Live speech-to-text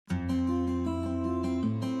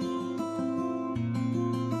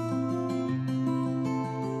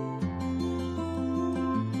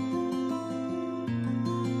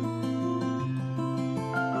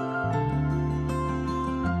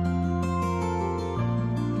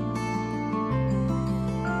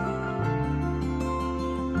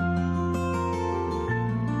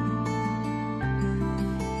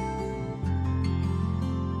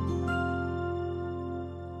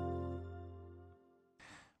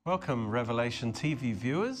Welcome, Revelation TV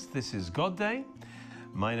viewers. This is God Day.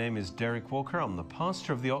 My name is Derek Walker. I'm the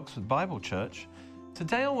pastor of the Oxford Bible Church.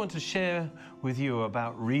 Today I want to share with you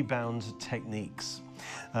about rebound techniques.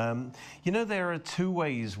 There are two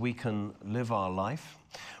ways we can live our life.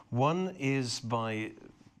 One is by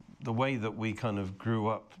the way that we kind of grew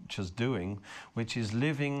up just doing, which is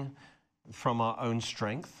living from our own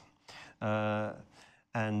strength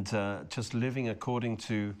and just living according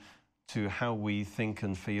to how we think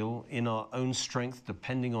and feel in our own strength,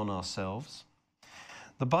 depending on ourselves.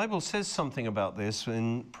 The Bible says something about this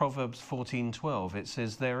in Proverbs 14:12. It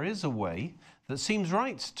says, "There is a way that seems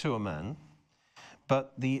right to a man,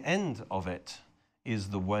 but the end of it is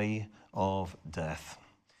the way of death."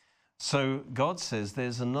 So God says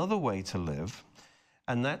there's another way to live,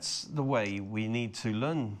 and that's the way we need to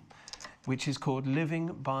learn, which is called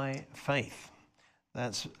living by faith.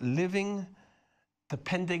 That's living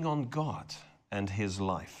depending on God and His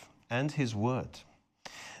life and His Word,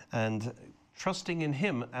 and trusting in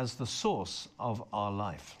Him as the source of our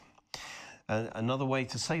life. Another way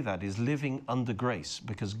to say that is living under grace,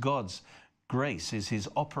 because God's grace is His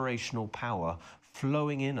operational power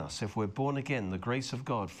flowing in us. If we're born again, the grace of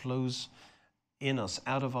God flows in us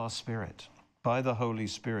out of our spirit by the Holy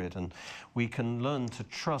Spirit, and we can learn to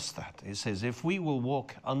trust that. It says if we will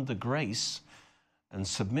walk under grace and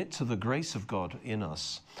submit to the grace of God in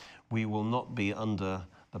us, we will not be under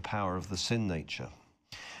the power of the sin nature.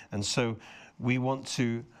 And so we want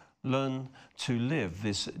to learn to live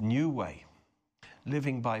this new way,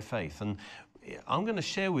 living by faith. And I'm going to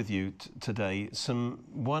share with you today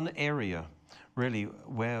one area really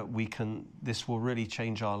where this will really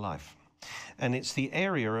change our life. And it's the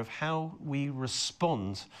area of how we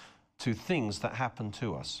respond to things that happen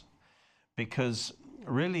to us. Because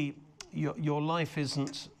really, your life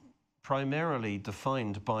isn't primarily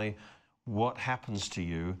defined by what happens to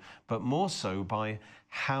you, but more so by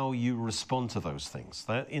how you respond to those things.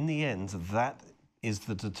 That, in the end, that is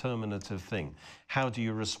the determinative thing. How do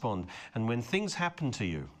you respond? And when things happen to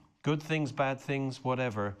you, good things, bad things,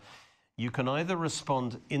 whatever, you can either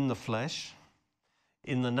respond in the flesh,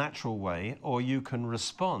 in the natural way, or you can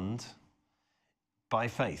respond by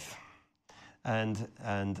faith. And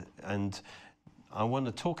I want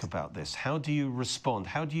to talk about this. How do you respond?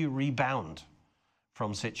 How do you rebound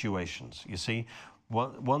from situations? You see,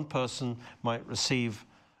 one person might receive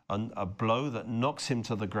a blow that knocks him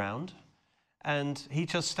to the ground, and he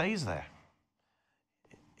just stays there.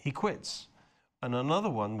 He quits. And another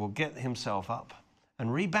one will get himself up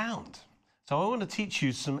and rebound. So I want to teach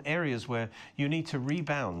you some areas where you need to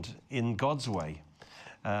rebound in God's way,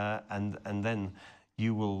 and then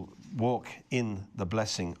you will walk in the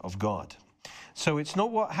blessing of God. So it's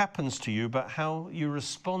not what happens to you, but how you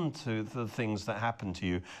respond to the things that happen to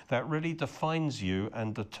you that really defines you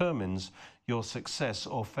and determines your success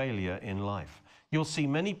or failure in life. You'll see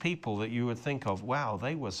many people that you would think of, wow,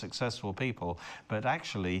 they were successful people, but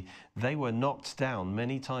actually they were knocked down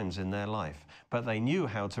many times in their life, but they knew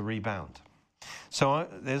how to rebound. So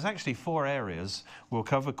there's actually 4 areas we'll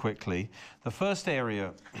cover quickly. The first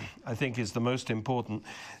area, I think, is the most important,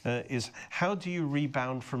 is how do you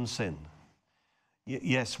rebound from sin?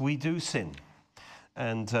 Yes, we do sin,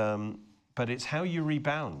 but it's how you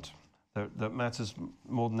rebound that matters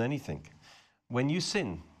more than anything. When you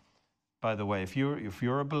sin, by the way, if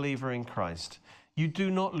you're a believer in Christ, you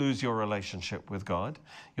do not lose your relationship with God.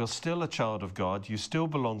 You're still a child of God. You still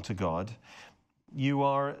belong to God. You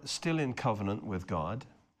are still in covenant with God,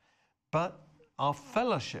 but our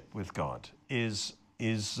fellowship with God is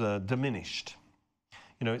diminished.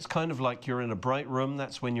 You know, it's kind of like you're in a bright room.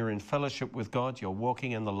 That's when you're in fellowship with God. You're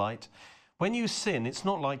walking in the light. When you sin, it's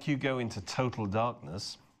not like you go into total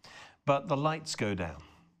darkness, but the lights go down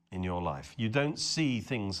in your life. You don't see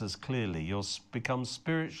things as clearly. You'll become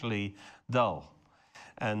spiritually dull,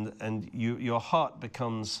 and your heart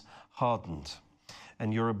becomes hardened,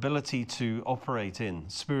 and your ability to operate in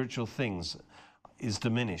spiritual things is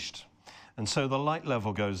diminished. And so the light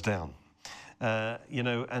level goes down,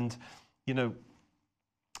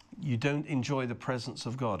 you don't enjoy the presence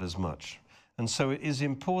of God as much. And so it is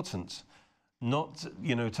important not,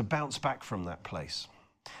 to bounce back from that place.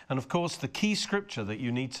 And of course, the key scripture that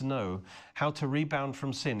you need to know how to rebound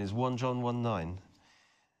from sin is 1 John 1:9.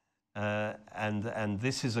 And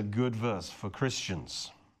this is a good verse for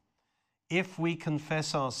Christians. If we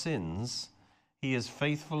confess our sins, He is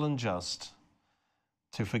faithful and just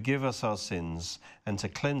to forgive us our sins and to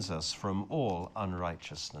cleanse us from all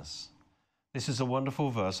unrighteousness. This is a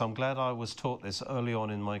wonderful verse. I'm glad I was taught this early on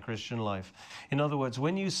in my Christian life. In other words,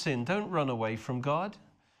 when you sin, don't run away from God.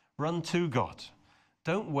 Run to God.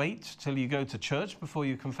 Don't wait till you go to church before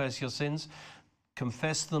you confess your sins.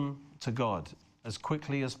 Confess them to God as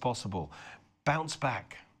quickly as possible. Bounce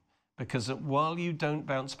back, because while you don't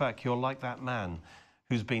bounce back, you're like that man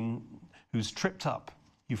who's tripped up.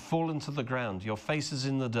 You've fallen to the ground, your face is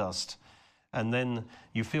in the dust, and then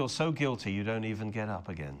you feel so guilty you don't even get up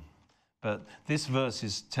again. But this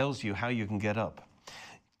verse tells you how you can get up.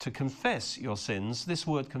 To confess your sins, this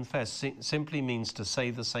word confess simply means to say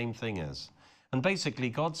the same thing as. And basically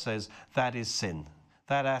God says that is sin.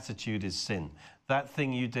 That attitude is sin. That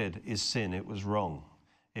thing you did is sin. It was wrong.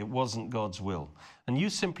 It wasn't God's will. And you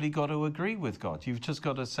simply got to agree with God. You've just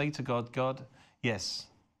got to say to God, God, yes,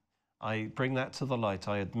 I bring that to the light.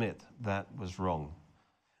 I admit that was wrong.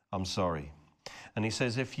 I'm sorry. And he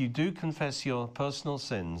says, if you do confess your personal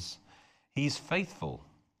sins, he's faithful.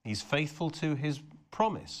 He's faithful to his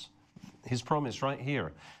promise right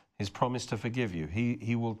here, his promise to forgive you.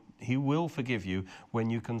 He will forgive you when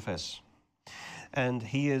you confess. And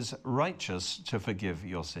he is righteous to forgive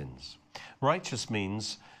your sins. Righteous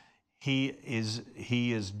means he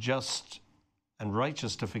is just and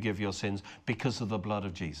righteous to forgive your sins because of the blood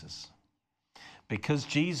of Jesus. Because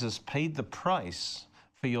Jesus paid the price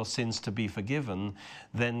for your sins to be forgiven,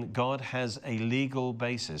 then God has a legal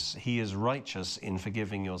basis. He is righteous in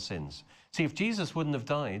forgiving your sins. See, if Jesus wouldn't have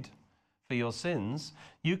died for your sins,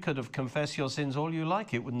 you could have confessed your sins all you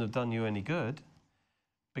like. It wouldn't have done you any good,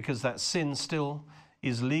 because that sin still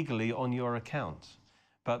is legally on your account.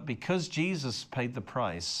 But because Jesus paid the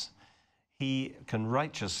price, he can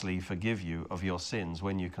righteously forgive you of your sins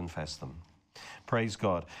when you confess them. Praise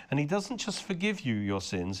God. And he doesn't just forgive you your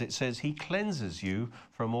sins, it says he cleanses you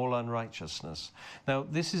from all unrighteousness. Now,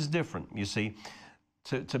 this is different, you see.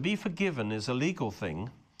 To be forgiven is a legal thing,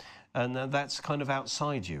 and that's kind of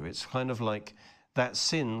outside you. It's kind of like that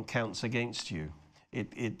sin counts against you.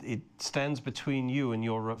 It stands between you and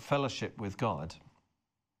your fellowship with God.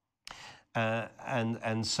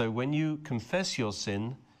 And so when you confess your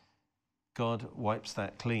sin, God wipes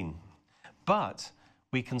that clean. But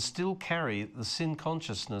we can still carry the sin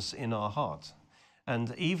consciousness in our heart.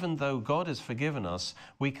 And even though God has forgiven us,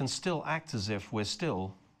 we can still act as if we're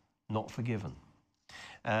still not forgiven,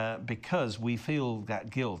 because we feel that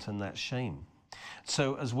guilt and that shame.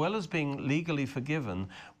 So as well as being legally forgiven,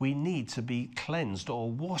 we need to be cleansed or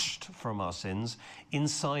washed from our sins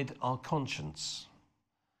inside our conscience,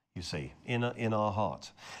 you see, in our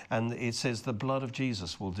heart. And it says the blood of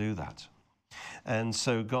Jesus will do that. And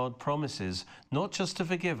so God promises not just to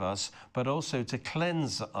forgive us, but also to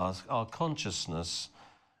cleanse us, our consciousness,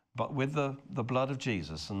 but with the blood of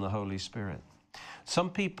Jesus and the Holy Spirit. Some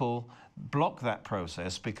people block that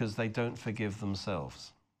process because they don't forgive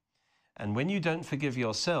themselves. And when you don't forgive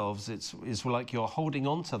yourselves, it's like you're holding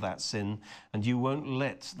on to that sin, and you won't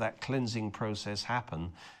let that cleansing process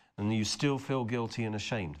happen, and you still feel guilty and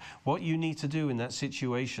ashamed. What you need to do in that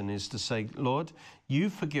situation is to say, Lord,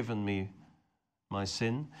 you've forgiven me my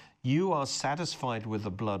sin. You are satisfied with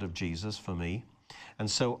the blood of Jesus for me.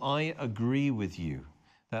 And so I agree with you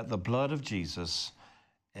that the blood of Jesus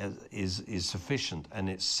is sufficient, and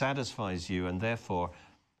it satisfies you, and therefore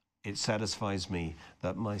it satisfies me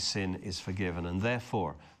that my sin is forgiven. And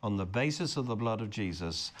therefore, on the basis of the blood of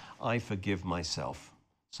Jesus, I forgive myself.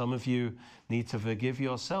 Some of you need to forgive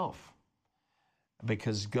yourself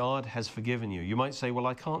because God has forgiven you. You might say, well,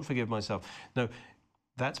 I can't forgive myself. No,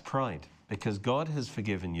 that's pride. Because God has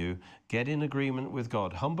forgiven you, get in agreement with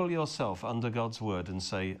God. Humble yourself under God's word and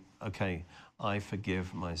say, okay, I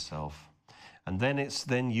forgive myself. And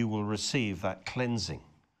then you will receive that cleansing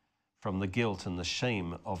from the guilt and the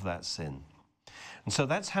shame of that sin. And so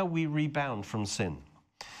that's how we rebound from sin.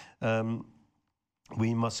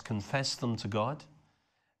 We must confess them to God,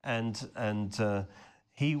 and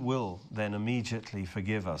he will then immediately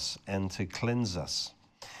forgive us and to cleanse us.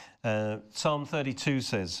 Psalm 32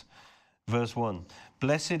 says, Verse 1,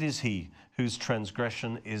 blessed is he whose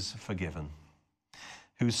transgression is forgiven,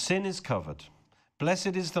 whose sin is covered.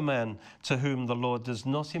 Blessed is the man to whom the Lord does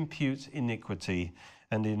not impute iniquity,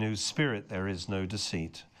 and in whose spirit there is no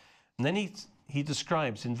deceit. And then he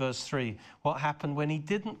describes in verse 3 what happened when he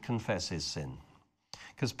didn't confess his sin.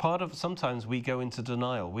 Because sometimes we go into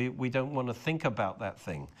denial. We don't want to think about that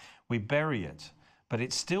thing. We bury it, but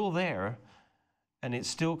it's still there, and it's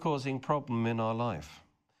still causing problem in our life.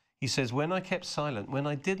 He says, when I kept silent, when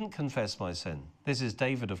I didn't confess my sin. This is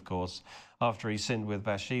David, of course, after he sinned with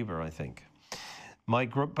Bathsheba, I think. My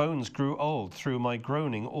bones grew old through my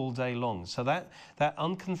groaning all day long. So that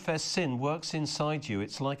unconfessed sin works inside you.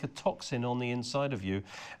 It's like a toxin on the inside of you,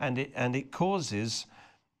 and it causes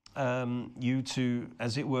you to,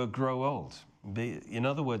 as it were, grow old. In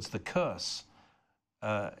other words, the curse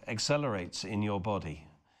accelerates in your body.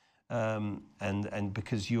 And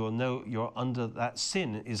because you're under that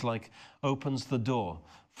sin is like opens the door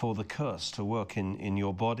for the curse to work in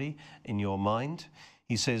your body, in your mind.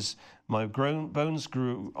 He says, my bones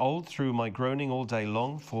grew old through my groaning all day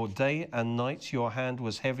long, for day and night your hand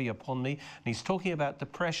was heavy upon me. And he's talking about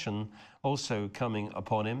depression also coming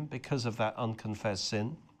upon him because of that unconfessed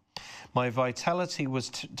sin. My vitality was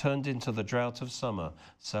turned into the drought of summer,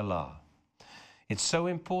 Selah. It's so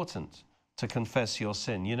important to confess your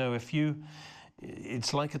sin. You know,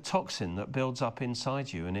 it's like a toxin that builds up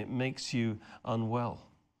inside you and it makes you unwell.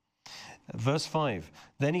 Verse 5,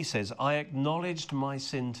 then he says, I acknowledged my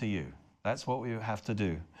sin to you. That's what we have to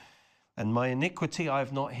do. And my iniquity I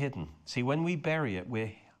have not hidden. See, when we bury it,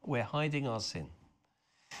 we're hiding our sin.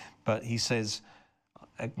 But he says,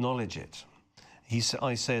 acknowledge it.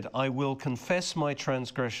 I said, I will confess my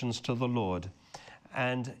transgressions to the Lord,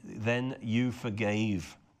 and then you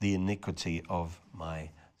forgave the iniquity of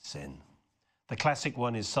my sin. The classic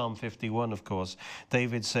one is Psalm 51, of course.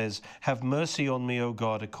 David says, have mercy on me, O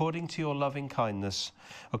God, according to your loving kindness,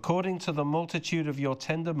 according to the multitude of your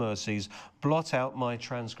tender mercies, blot out my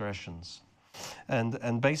transgressions.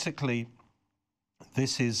 And basically,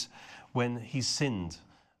 this is when he sinned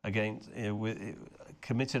against,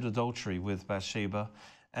 committed adultery with Bathsheba,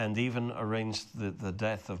 and even arranged the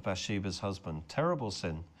death of Bathsheba's husband. Terrible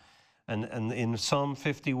sin. And in Psalm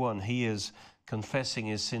 51, he is confessing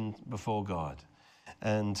his sin before God.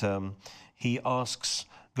 And he asks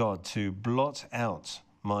God to blot out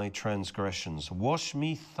my transgressions. Wash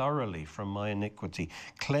me thoroughly from my iniquity.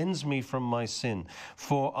 Cleanse me from my sin.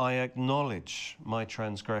 For I acknowledge my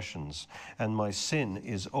transgressions, and my sin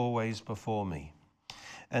is always before me.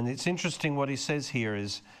 And it's interesting what he says here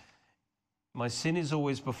is, my sin is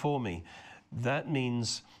always before me. That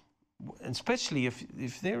means, especially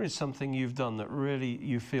if there is something you've done that really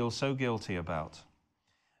you feel so guilty about,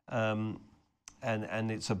 and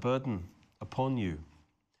it's a burden upon you,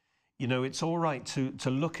 you know, it's all right to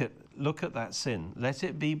look at that sin. Let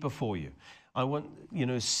it be before you. I want, you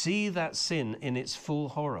know, see that sin in its full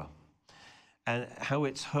horror, and how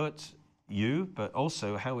it's hurt you, but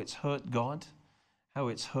also how it's hurt God, how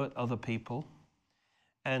it's hurt other people,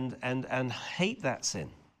 and hate that sin.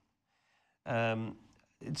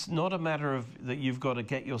 It's not a matter of that you've got to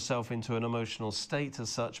get yourself into an emotional state as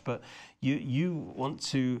such, but you want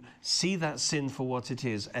to see that sin for what it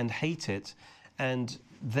is and hate it, and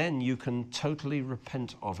then you can totally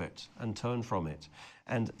repent of it and turn from it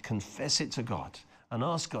and confess it to God and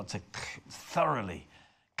ask God to thoroughly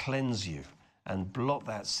cleanse you and blot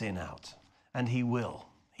that sin out. And he will.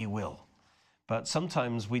 He will. But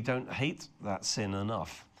sometimes we don't hate that sin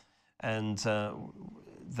enough. And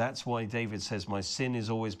that's why David says, my sin is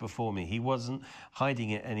always before me. He wasn't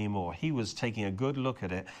hiding it anymore. He was taking a good look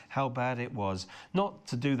at it, how bad it was. Not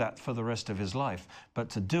to do that for the rest of his life, but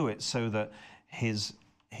to do it so that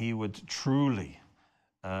he would truly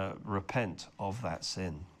repent of that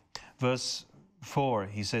sin. Verse 4,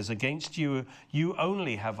 he says, against you, you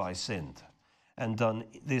only have I sinned and done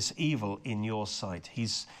this evil in your sight. He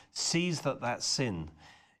sees that sin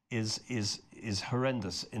is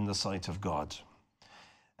horrendous in the sight of God.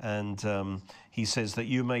 And he says that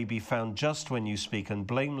you may be found just when you speak and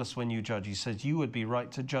blameless when you judge. He says you would be right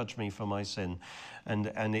to judge me for my sin. And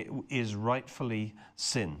it is rightfully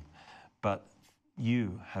sin. But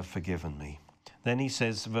you have forgiven me. Then he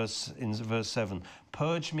says in verse 7,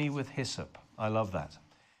 purge me with hyssop. I love that.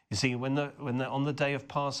 You see, when on the day of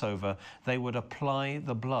Passover, they would apply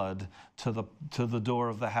the blood to the door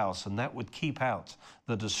of the house, and that would keep out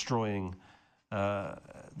the destroying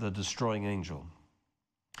angel.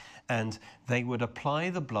 And they would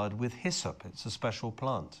apply the blood with hyssop. It's a special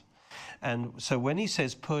plant. And so when he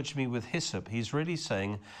says, purge me with hyssop, he's really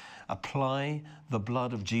saying, apply the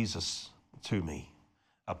blood of Jesus to me.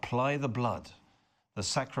 Apply the blood, the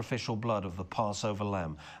sacrificial blood of the Passover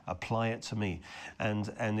lamb. Apply it to me. And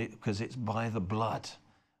because it's by the blood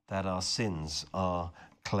that our sins are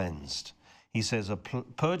cleansed. He says,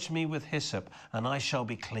 purge me with hyssop, and I shall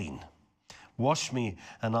be clean. Wash me,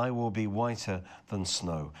 and I will be whiter than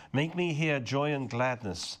snow. Make me hear joy and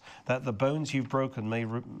gladness, that the bones you've broken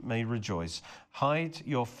may rejoice. Hide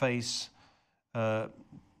your face from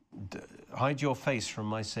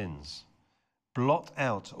my sins. Blot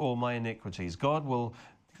out all my iniquities. God will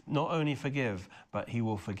not only forgive, but he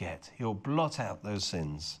will forget. He'll blot out those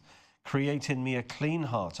sins. Create in me a clean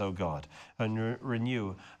heart, O God, and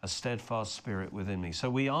renew a steadfast spirit within me. So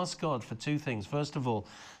we ask God for two things. First of all,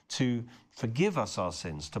 to forgive us our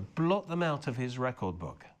sins, to blot them out of his record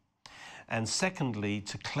book. And secondly,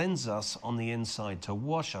 to cleanse us on the inside, to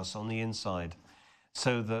wash us on the inside,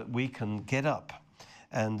 so that we can get up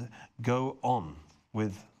and go on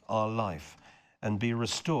with our life and be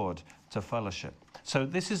restored to fellowship. So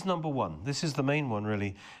this is number one. This is the main one,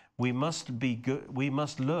 really. We must be good. We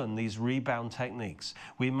must learn these rebound techniques.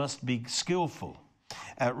 We must be skillful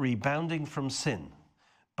at rebounding from sin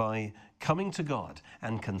by coming to God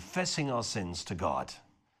and confessing our sins to God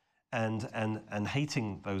and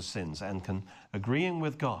hating those sins and agreeing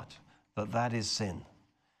with God that that is sin.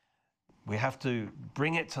 We have to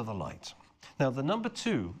bring it to the light. Now, the number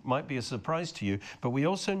two might be a surprise to you, but we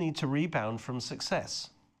also need to rebound from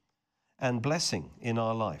success and blessing in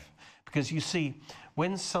our life. Because you see,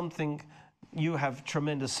 when you have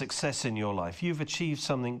tremendous success in your life, you've achieved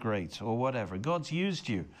something great or whatever, God's used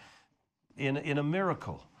you in a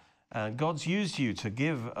miracle. God's used you to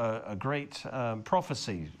give a great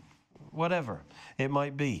prophecy, whatever it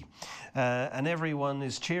might be. And everyone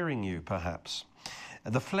is cheering you, perhaps.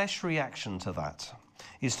 The flesh reaction to that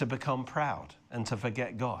is to become proud and to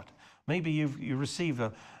forget God. Maybe you receive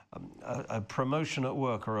a promotion at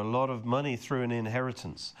work or a lot of money through an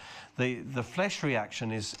inheritance. The flesh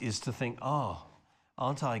reaction is to think,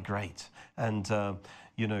 aren't I great? And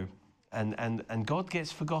and God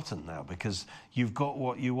gets forgotten now because you've got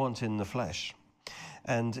what you want in the flesh.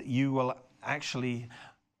 And you will actually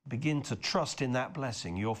begin to trust in that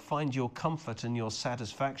blessing. You'll find your comfort and your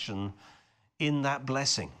satisfaction in that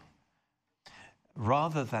blessing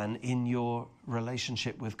rather than in your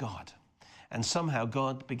relationship with God. And somehow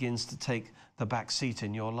God begins to take the back seat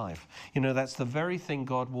in your life. You know, that's the very thing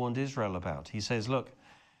God warned Israel about. He says, look,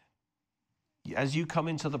 as you come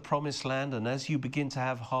into the promised land and as you begin to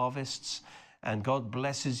have harvests and God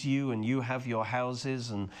blesses you and you have your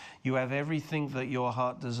houses and you have everything that your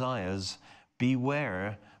heart desires,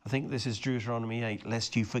 beware, I think this is Deuteronomy 8,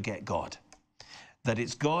 lest you forget God. That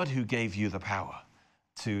it's God who gave you the power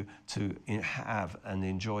to have and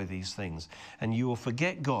enjoy these things. And you will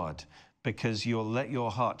forget God because you'll let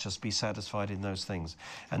your heart just be satisfied in those things.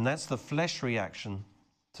 And that's the flesh reaction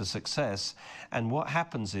to success. And what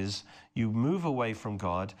happens is you move away from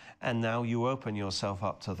God and now you open yourself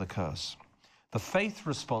up to the curse. The faith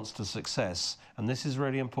response to success, and this is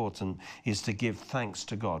really important, is to give thanks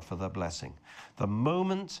to God for the blessing. The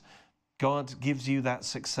moment God gives you that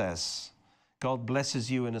success, God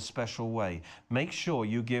blesses you in a special way, make sure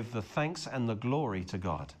you give the thanks and the glory to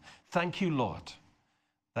God. Thank you, Lord,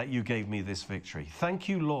 that you gave me this victory. Thank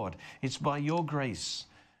you, Lord. It's by your grace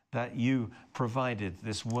that you provided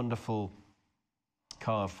this wonderful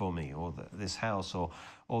car for me, or this house,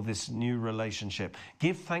 or this new relationship.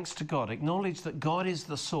 Give thanks to God. Acknowledge that God is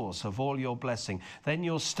the source of all your blessing. Then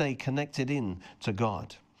you'll stay connected in to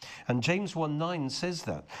God. And James 1:9 says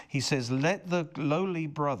that. He says, let the lowly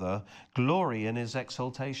brother glory in his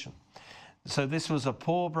exaltation. So this was a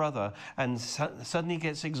poor brother and suddenly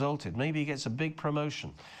gets exalted. Maybe he gets a big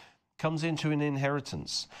promotion, comes into an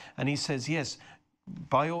inheritance. And he says, yes,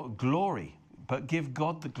 by your glory, but give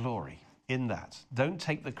God the glory in that. Don't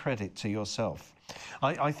take the credit to yourself.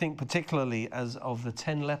 I think particularly as of the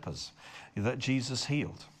 10 lepers that Jesus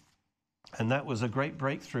healed. And that was a great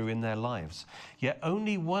breakthrough in their lives. Yet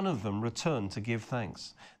only one of them returned to give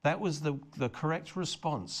thanks. That was the correct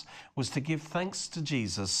response, was to give thanks to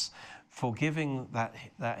Jesus for giving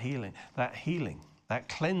that healing, that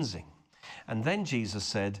cleansing. And then Jesus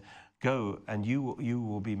said, go and you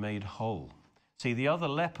will be made whole. See, the other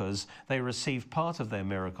lepers, they received part of their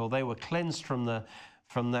miracle. They were cleansed from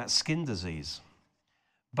that skin disease.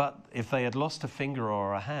 But if they had lost a finger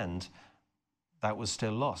or a hand, that was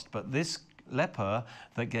still lost. But this leper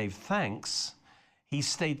that gave thanks, he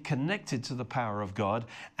stayed connected to the power of God,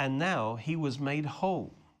 and now he was made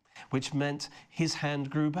whole, which meant his hand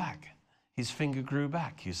grew back. His finger grew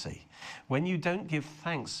back, you see. When you don't give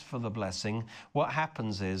thanks for the blessing, what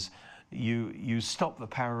happens is you stop the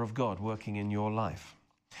power of God working in your life.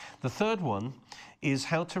 The third one is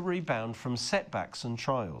how to rebound from setbacks and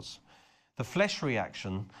trials. The flesh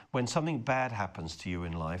reaction, when something bad happens to you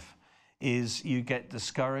in life, is you get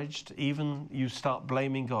discouraged, even you start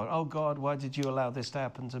blaming God. Oh God, why did you allow this to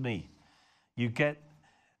happen to me? You get,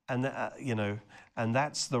 and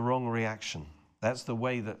that's the wrong reaction. That's the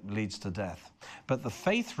way that leads to death. But the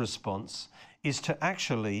faith response is to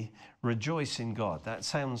actually rejoice in God. That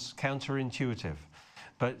sounds counterintuitive,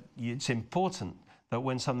 but it's important that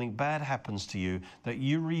when something bad happens to you, that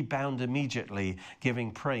you rebound immediately,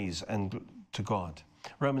 giving praise to God.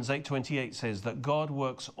 Romans 8:28 says that God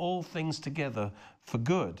works all things together for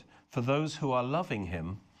good for those who are loving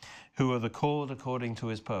him, who are the called according to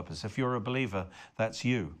his purpose. If you're a believer, that's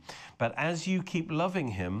you. But as you keep loving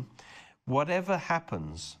him, whatever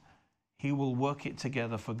happens, he will work it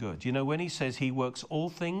together for good. You know, when he says he works all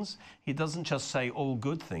things, he doesn't just say all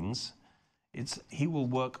good things. He will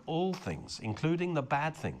work all things, including the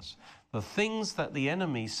bad things. The things that the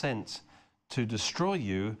enemy sent to destroy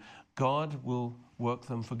you, God will work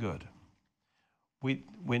them for good. We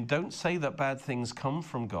don't say that bad things come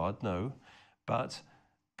from God, no, but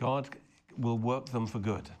God will work them for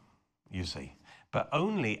good, you see. But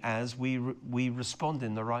only as we respond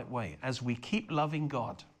in the right way, as we keep loving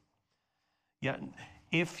God. Yeah,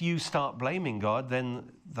 if you start blaming God,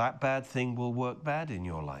 then that bad thing will work bad in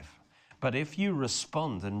your life. But if you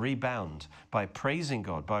respond and rebound by praising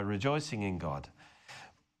God, by rejoicing in God,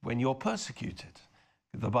 when you're persecuted,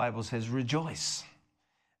 the Bible says rejoice.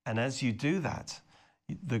 And as you do that,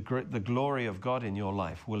 the glory of God in your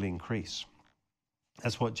life will increase.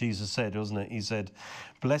 That's what Jesus said, wasn't it? He said,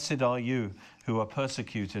 "Blessed are you who are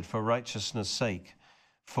persecuted for righteousness' sake,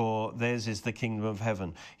 for theirs is the kingdom of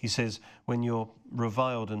heaven." He says, when you're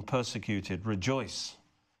reviled and persecuted, rejoice,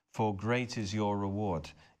 for great is your reward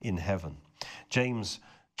in heaven. James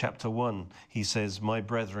chapter 1, he says, "My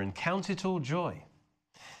brethren, count it all joy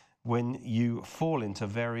when you fall into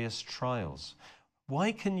various trials."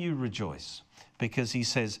 Why can you rejoice? Because he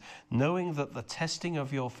says, knowing that the testing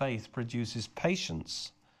of your faith produces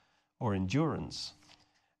patience or endurance.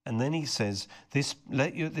 And then he says,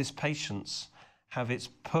 let this patience have its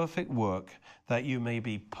perfect work, that you may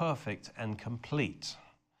be perfect and complete,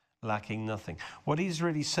 lacking nothing. What he's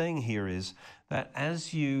really saying here is that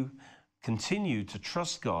as you continue to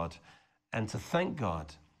trust God and to thank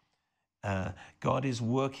God, God is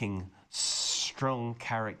working strong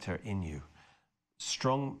character in you,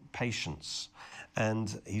 strong patience,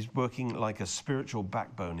 and he's working like a spiritual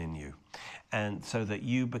backbone in you, and so that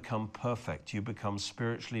you become perfect, you become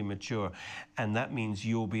spiritually mature, and that means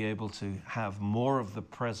you'll be able to have more of the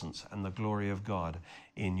presence and the glory of God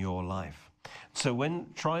in your life. So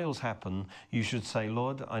when trials happen, you should say,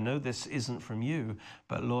 Lord, I know this isn't from you,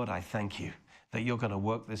 but Lord, I thank you that you're going to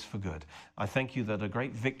work this for good. I thank you that a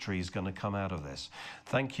great victory is going to come out of this.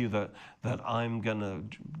 Thank you that I'm going to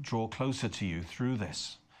draw closer to you through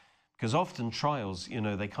this. Because often trials, you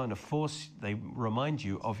know, they remind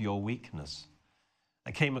you of your weakness.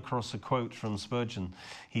 I came across a quote from Spurgeon.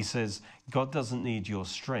 He says, God doesn't need your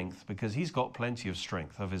strength because he's got plenty of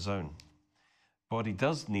strength of his own. What he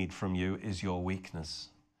does need from you is your weakness.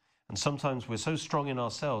 And sometimes we're so strong in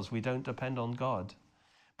ourselves, we don't depend on God.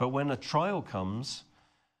 But when a trial comes,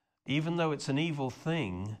 even though it's an evil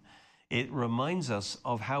thing, it reminds us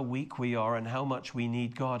of how weak we are and how much we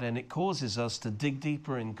need God. And it causes us to dig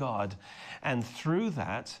deeper in God. And through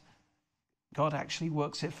that, God actually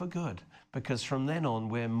works it for good. Because from then on,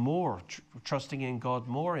 we're more trusting in God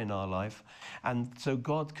more in our life. And so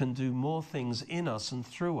God can do more things in us and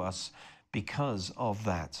through us because of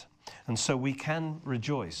that. And so we can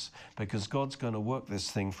rejoice because God's going to work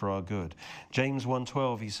this thing for our good. James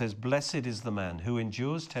 1:12, he says, "Blessed is the man who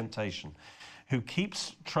endures temptation, who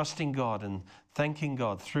keeps trusting God and thanking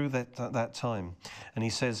God through that time." And he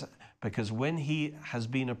says, because when he has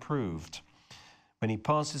been approved, when he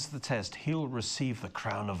passes the test, he'll receive the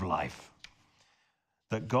crown of life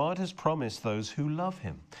that God has promised those who love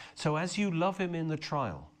him. So as you love him in the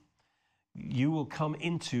trial, you will come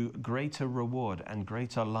into greater reward and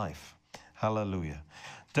greater life. Hallelujah.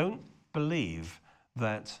 Don't believe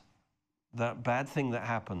that that bad thing that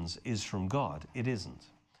happens is from God. It isn't.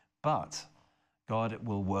 But God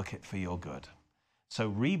will work it for your good. So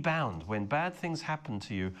rebound. When bad things happen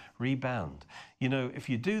to you, rebound. You know, if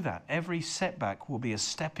you do that, every setback will be a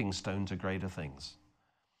stepping stone to greater things.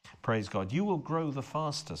 Praise God. You will grow the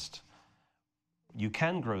fastest. You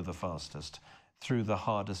can grow the fastest through the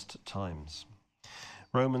hardest times.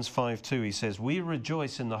 Romans 5:2, he says, "We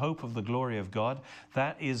rejoice in the hope of the glory of God."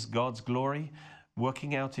 That is God's glory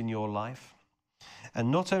working out in your life. And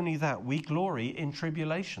not only that, we glory in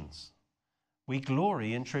tribulations. We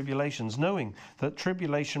glory in tribulations, knowing that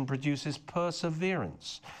tribulation produces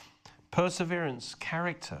perseverance. Perseverance,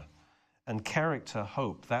 character, and character,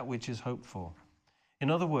 hope, that which is hoped for. In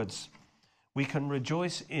other words, we can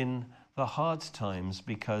rejoice in the hard times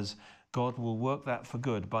because God will work that for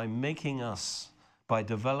good by making us, by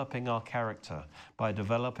developing our character, by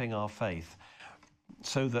developing our faith,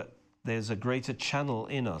 so that there's a greater channel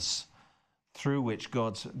in us through which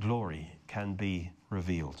God's glory can be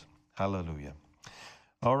revealed. Hallelujah.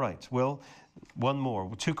 All right, well, one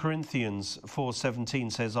more. 2 Corinthians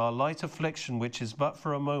 4:17 says, "Our light affliction, which is but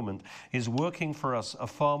for a moment, is working for us a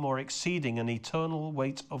far more exceeding and eternal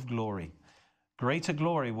weight of glory." Greater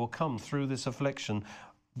glory will come through this affliction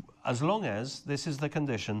as long as, this is the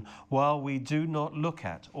condition, while we do not look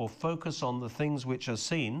at or focus on the things which are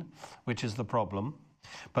seen, which is the problem,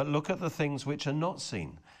 but look at the things which are not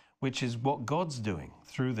seen, which is what God's doing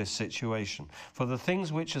through this situation. For the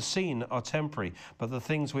things which are seen are temporary, but the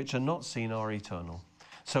things which are not seen are eternal.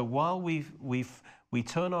 So while we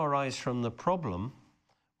turn our eyes from the problem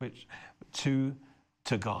to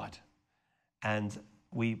God, and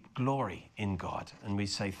we glory in God, and we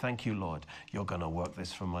say, thank you, Lord, you're going to work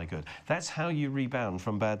this for my good. That's how you rebound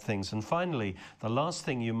from bad things. And finally, the last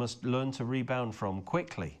thing you must learn to rebound from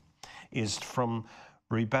quickly is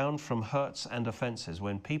rebound from hurts and offenses.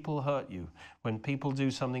 When people hurt you, when people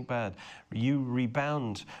do something bad, you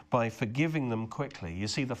rebound by forgiving them quickly. You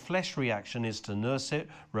see, the flesh reaction is to nurse it,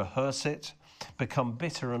 rehearse it, become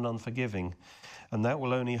bitter and unforgiving, and that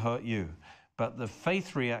will only hurt you. But the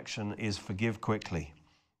faith reaction is forgive quickly.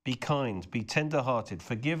 Be kind, be tender-hearted,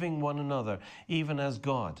 forgiving one another, even as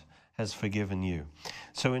God has forgiven you.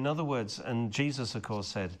 So in other words, and Jesus, of course,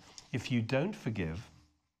 said, if you don't forgive,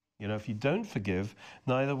 if you don't forgive,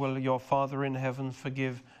 neither will your Father in heaven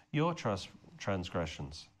forgive your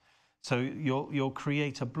transgressions. So you'll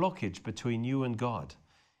create a blockage between you and God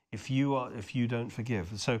if you don't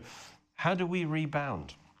forgive. So how do we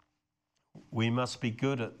rebound? We must be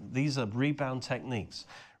good at, these are rebound techniques.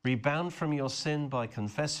 Rebound from your sin by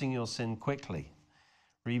confessing your sin quickly.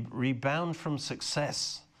 Rebound from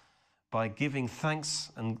success by giving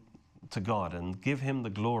thanks to God and give him the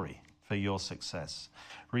glory for your success.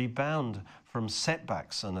 Rebound from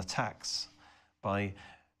setbacks and attacks by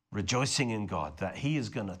rejoicing in God that he is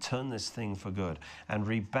going to turn this thing for good. And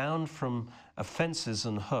rebound from offenses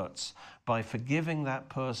and hurts by forgiving that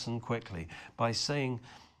person quickly, by saying,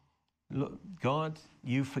 look, God,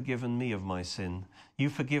 you've forgiven me of my sin.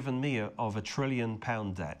 You've forgiven me of £1 trillion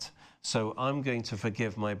debt. So I'm going to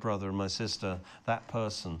forgive my brother and my sister, that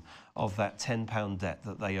person, of that £10 debt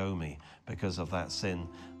that they owe me because of that sin.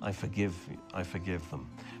 I forgive them.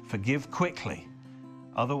 Forgive quickly.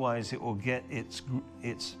 Otherwise it will get into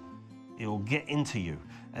you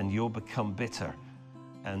and you'll become bitter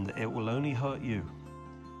and it will only hurt you.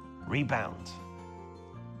 Rebound.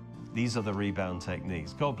 These are the rebound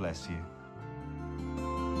techniques. God bless you.